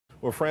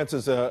Well,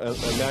 France's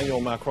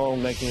Emmanuel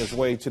Macron making his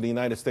way to the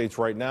United States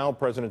right now.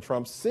 President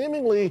Trump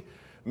seemingly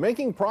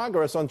making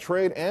progress on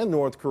trade and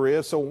North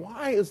Korea. So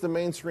why is the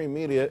mainstream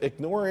media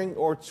ignoring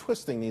or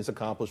twisting these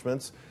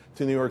accomplishments?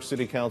 To New York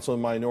City Council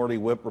Minority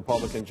Whip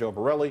Republican Joe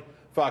Borelli,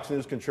 Fox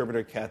News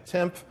contributor Kat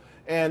Timpf,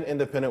 and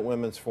Independent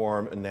Women's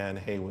Forum Nan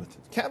Hayworth.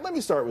 Kat, let me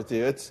start with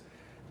you.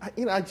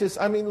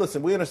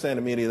 Listen, we understand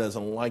the media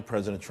doesn't like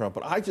President Trump,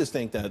 but I just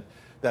think that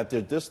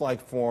their dislike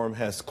for him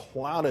has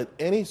clouded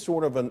any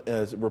sort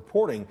of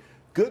reporting.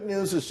 Good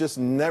news is just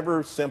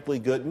never simply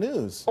good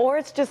news. Or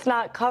it's just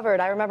not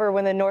covered. I remember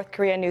when the North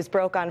Korean news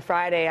broke on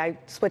Friday, I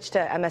switched to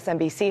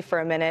MSNBC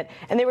for a minute,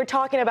 and they were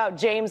talking about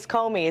James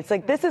Comey. It's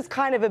like, this is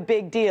kind of a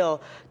big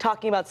deal,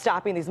 talking about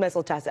stopping these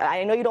missile tests.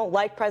 I know you don't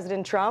like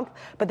President Trump,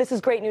 but this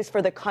is great news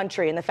for the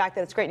country, and the fact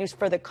that it's great news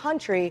for the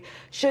country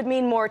should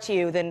mean more to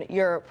you than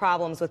your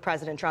problems with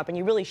President Trump, and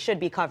you really should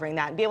be covering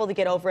that and be able to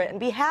get over it and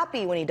be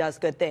happy when he does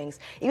good things.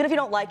 Even if you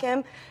don't like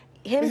him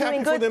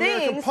doing good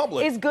things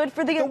is good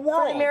for the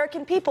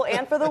American people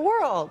and for the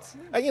world.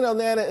 You know,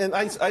 Nana, and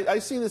I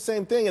see the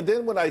same thing. And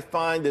then what I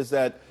find is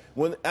that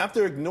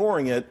after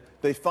ignoring it,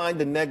 they find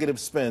a negative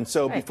spin.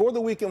 So before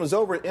the weekend was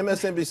over at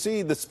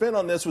MSNBC, the spin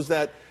on this was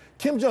that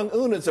Kim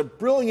Jong-un is a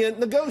brilliant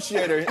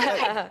negotiator.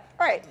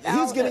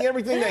 He's getting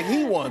everything that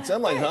he wants.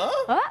 I'm like,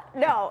 huh?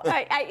 No,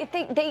 I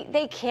think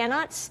they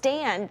cannot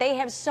stand. They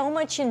have so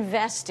much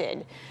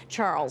invested,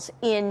 Charles,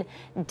 in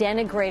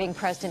denigrating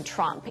President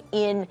Trump,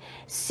 in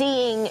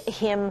seeing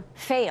him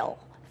fail.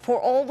 For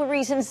all the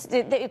reasons,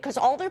 because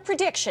all their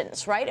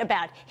predictions,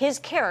 about his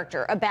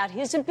character, about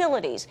his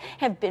abilities,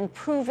 have been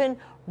proven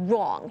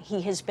wrong.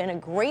 He has been a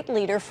great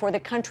leader for the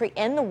country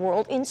and the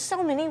world in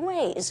so many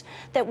ways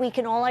that we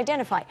can all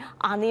identify.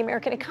 On the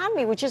American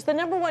economy, which is the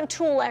 #1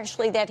 tool,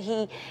 actually, that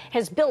he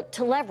has built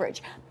to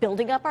leverage,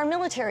 building up our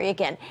military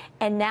again,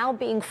 and now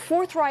being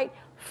forthright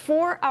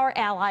for our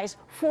allies,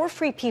 for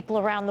free people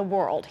around the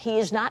world. He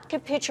is not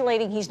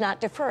capitulating. He's not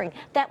deferring.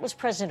 That was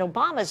President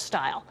Obama's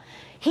style.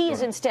 He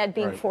is instead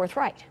being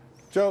forthright.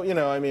 Joe, you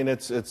know, I mean,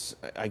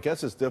 I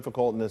guess it's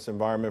difficult in this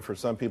environment for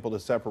some people to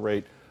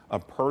separate a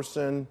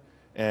person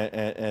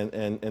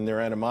and their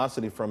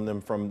animosity from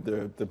them from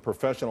the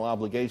professional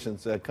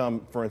obligations that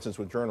come, for instance,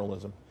 with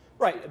journalism.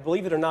 Right.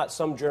 Believe it or not,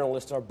 some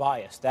journalists are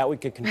biased. That we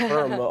could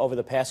confirm over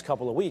the past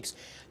couple of weeks.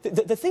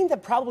 The thing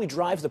that probably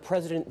drives the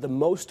president the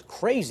most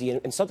crazy,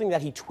 and something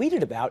that he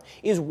tweeted about,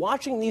 is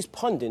watching these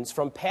pundits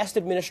from past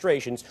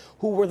administrations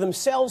who were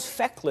themselves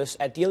feckless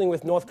at dealing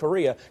with North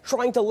Korea,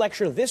 trying to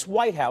lecture this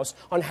White House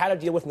on how to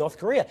deal with North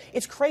Korea.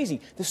 It's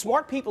crazy. The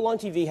smart people on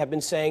TV have been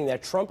saying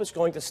that Trump is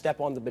going to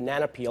step on the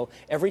banana peel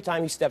every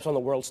time he steps on the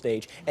world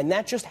stage, and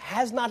that just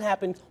has not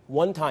happened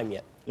one time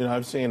yet. You know,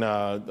 I've seen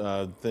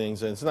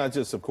things, and it's not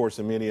just, of course,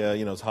 the media.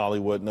 You know, it's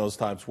Hollywood and those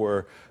types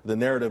where the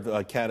narrative,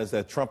 Kat, is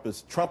that Trump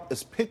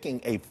is picking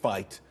a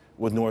fight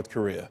with North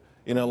Korea.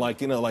 You know,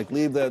 like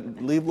leave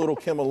little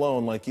Kim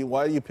alone. Like,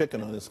 why are you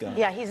picking on this guy?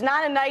 Yeah, he's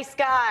not a nice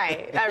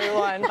guy,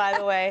 everyone, by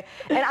the way.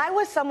 And I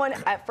was someone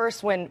at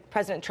first when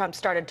President Trump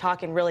started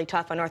talking really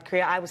tough on North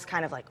Korea, I was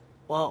kind of like,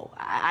 whoa,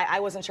 I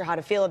wasn't sure how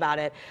to feel about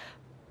it.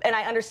 And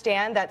I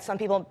understand that some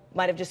people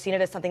might have just seen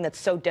it as something that's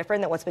so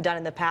different than what's been done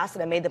in the past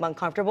and it made them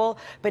uncomfortable.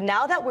 But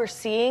now that we're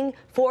seeing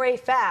for a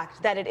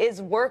fact that it is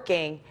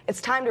working,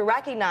 it's time to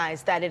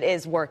recognize that it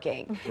is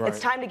working. It's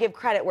time to give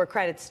credit where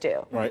credit's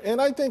due. Right. And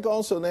I think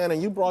also, Nana,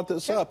 you brought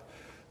this up.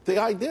 The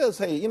idea is,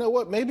 hey, you know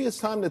what? Maybe it's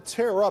time to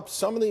tear up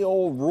some of the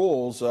old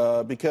rules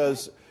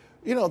because,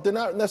 you know, they're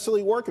not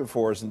necessarily working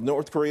for us.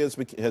 North Korea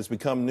has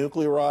become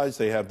nuclearized.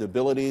 They have the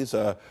abilities.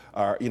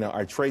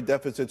 Our trade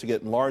deficits are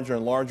getting larger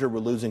and larger. We're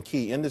losing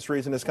key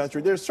industries in this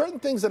country. There's certain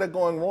things that are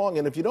going wrong,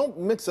 and if you don't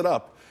mix it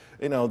up,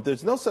 you know,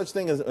 there's no such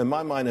thing as, in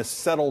my mind, as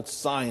settled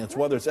science,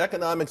 whether it's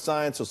economic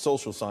science or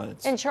social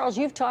science. And Charles,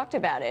 you've talked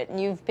about it, and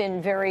you've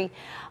been very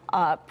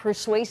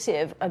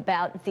persuasive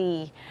about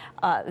the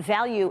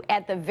value,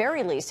 at the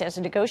very least, as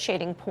a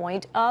negotiating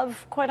point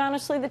of, quite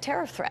honestly, the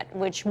tariff threat,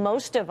 which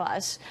most of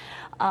us,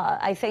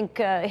 I think,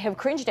 have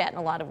cringed at in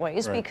a lot of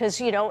ways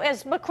because, you know,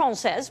 as Macron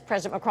says,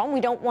 President Macron, we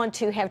don't want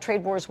to have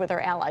trade wars with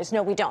our allies.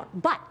 No, we don't.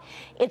 But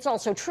it's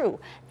also true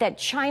that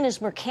China's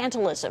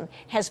mercantilism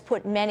has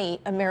put many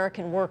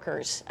American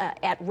workers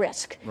at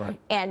risk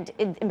and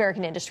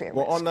American industry at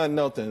risk. Well, on that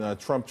note, then,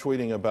 Trump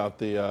tweeting about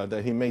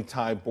that he may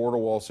tie border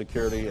wall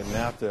security and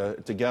NAFTA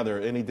together.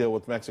 Any deal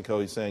with Mexico,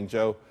 he's saying,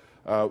 Joe,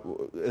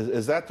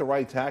 is that the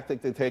right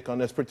tactic to take on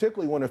this,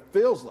 particularly when it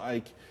feels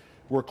like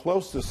we're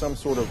close to some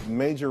sort of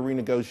major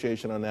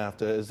renegotiation on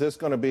NAFTA? Is this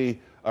going to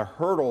be a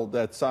hurdle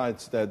that sort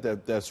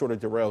of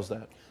derails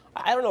that?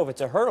 I don't know if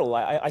it's a hurdle.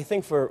 I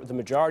think for the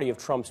majority of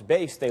Trump's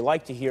base, they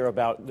like to hear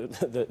about the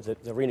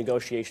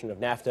renegotiation of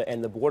NAFTA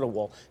and the border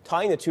wall.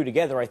 Tying the two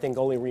together, I think,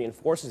 only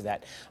reinforces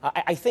that.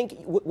 I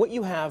think what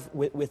you have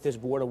with this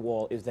border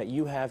wall is that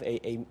you have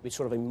a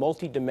sort of a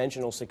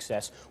multi-dimensional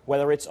success,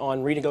 whether it's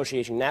on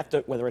renegotiating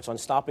NAFTA, whether it's on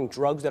stopping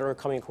drugs that are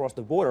coming across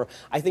the border.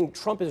 I think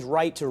Trump is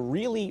right to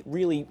really,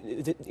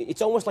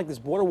 it's almost like this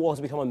border wall has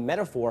become a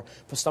metaphor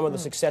for some of the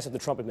success of the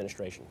Trump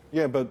administration.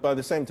 Yeah, but by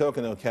the same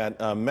token, though, Kat,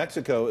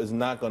 Mexico is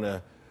not going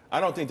to,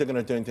 I don't think they're going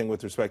to do anything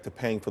with respect to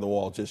paying for the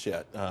wall just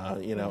yet.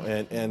 You know,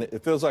 and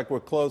it feels like we're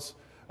close.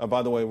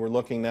 By the way, we're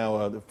looking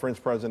now, the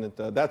French president,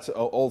 that's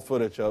old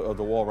footage of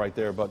the wall right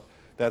there, but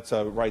that's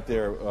right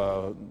there,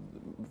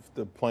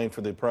 the plane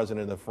for the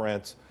president of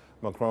France,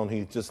 Macron,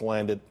 he just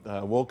landed.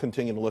 We'll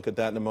continue to look at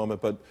that in a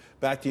moment, but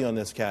back to you on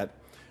this, Kat.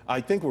 I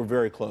think we're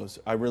very close.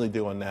 I really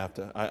do on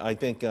NAFTA. I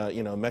think,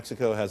 you know,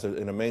 Mexico has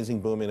an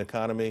amazing booming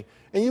economy,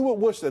 and you would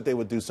wish that they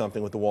would do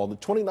something with the wall. The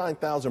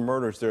 29,000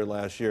 murders there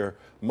last year,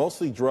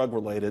 mostly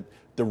drug-related.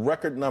 The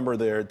record number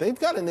there, they've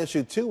got an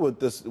issue, too, with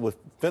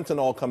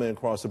fentanyl coming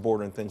across the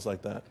border and things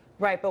like that.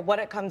 Right, but what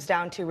it comes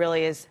down to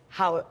really is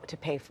how to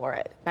pay for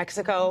it.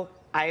 Mexico,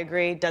 I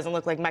agree, doesn't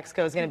look like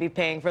Mexico is going to be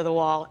paying for the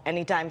wall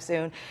anytime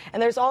soon.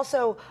 And there's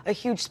also a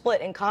huge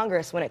split in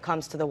Congress when it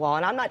comes to the wall.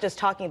 And I'm not just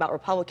talking about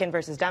Republican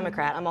versus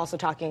Democrat. I'm also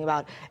talking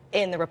about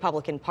in the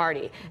Republican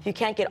Party. If you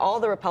can't get all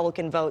the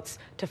Republican votes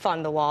to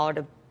fund the wall or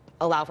to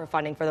allow for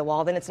funding for the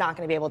wall, then it's not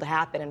going to be able to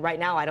happen. And right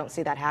now, I don't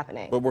see that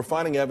happening. But we're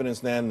finding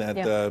evidence, Nan,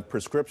 that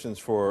prescriptions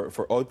for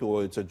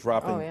opioids are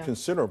dropping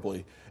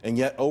considerably, and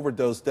yet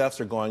overdose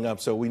deaths are going up.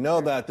 So we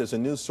know that there's a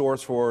new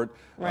source for it.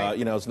 Right.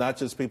 You know, it's not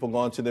just people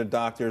going to their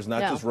doctors,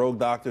 not just rogue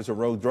doctors or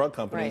rogue drug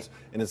companies,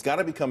 and it's got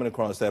to be coming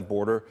across that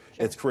border.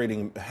 It's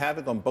creating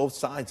havoc on both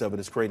sides of it.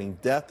 It's creating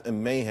death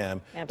and mayhem.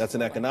 Absolutely. That's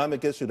an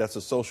economic issue. That's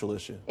a social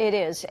issue. It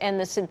is, and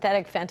the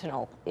synthetic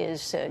fentanyl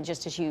is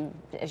just as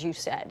you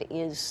said,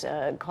 is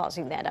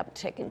causing that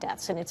uptick in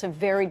deaths, and it's a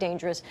very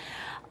dangerous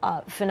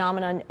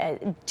phenomenon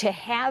to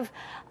have.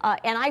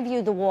 And I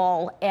view the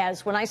wall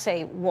as, when I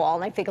say wall,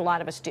 and I think a lot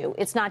of us do,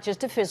 it's not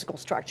just a physical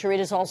structure. It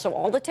is also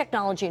all the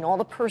technology and all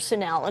the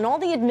personnel and all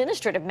the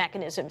administrative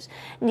mechanisms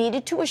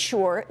needed to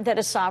assure that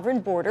a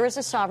sovereign border is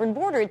a sovereign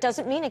border. It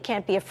doesn't mean it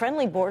can't be a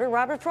friendly border.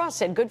 Robert Frost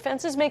said, good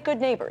fences make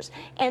good neighbors,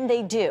 and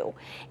they do.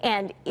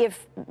 And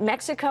if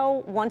Mexico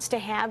wants to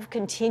have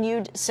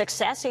continued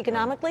success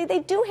economically, they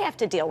do have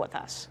to deal with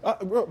us.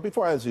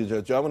 Before I ask you,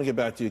 Judge, I want to get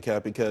back to you,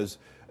 Kat, because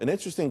an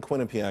interesting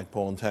Quinnipiac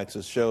poll in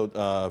Texas showed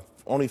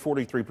only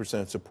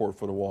 43% support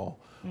for the wall.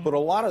 But a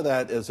lot of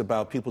that is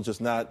about people just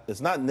not,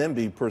 it's not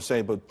NIMBY per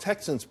se, but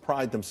Texans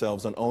pride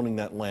themselves on owning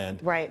that land.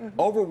 Right.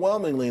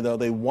 Overwhelmingly, though,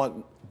 they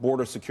want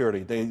border security.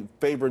 They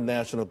favor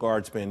National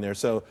Guards being there.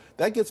 So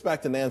that gets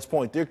back to Nan's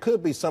point. There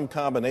could be some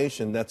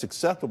combination that's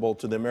acceptable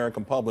to the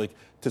American public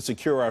to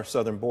secure our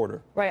southern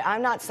border. Right.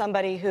 I'm not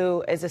somebody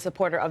who is a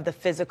supporter of the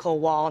physical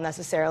wall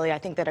necessarily. I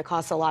think that it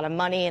costs a lot of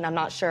money, and I'm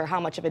not sure how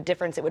much of a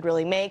difference it would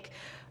really make,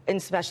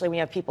 especially when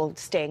you have people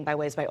staying by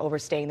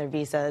overstaying their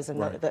visas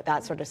and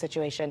that sort of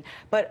situation.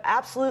 But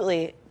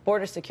absolutely,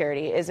 border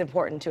security is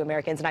important to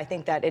Americans, and I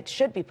think that it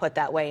should be put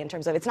that way in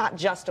terms of it's not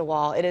just a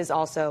wall, it is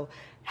also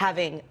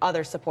having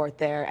other support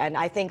there. And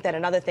I think that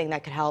another thing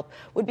that could help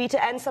would be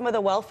to end some of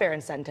the welfare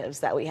incentives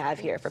that we have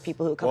here for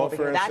people who come over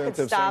here. That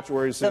could stop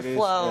the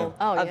flow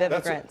of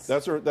immigrants.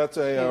 That's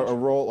a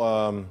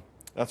role.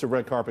 That's a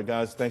red carpet,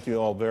 guys. Thank you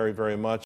all very, very much.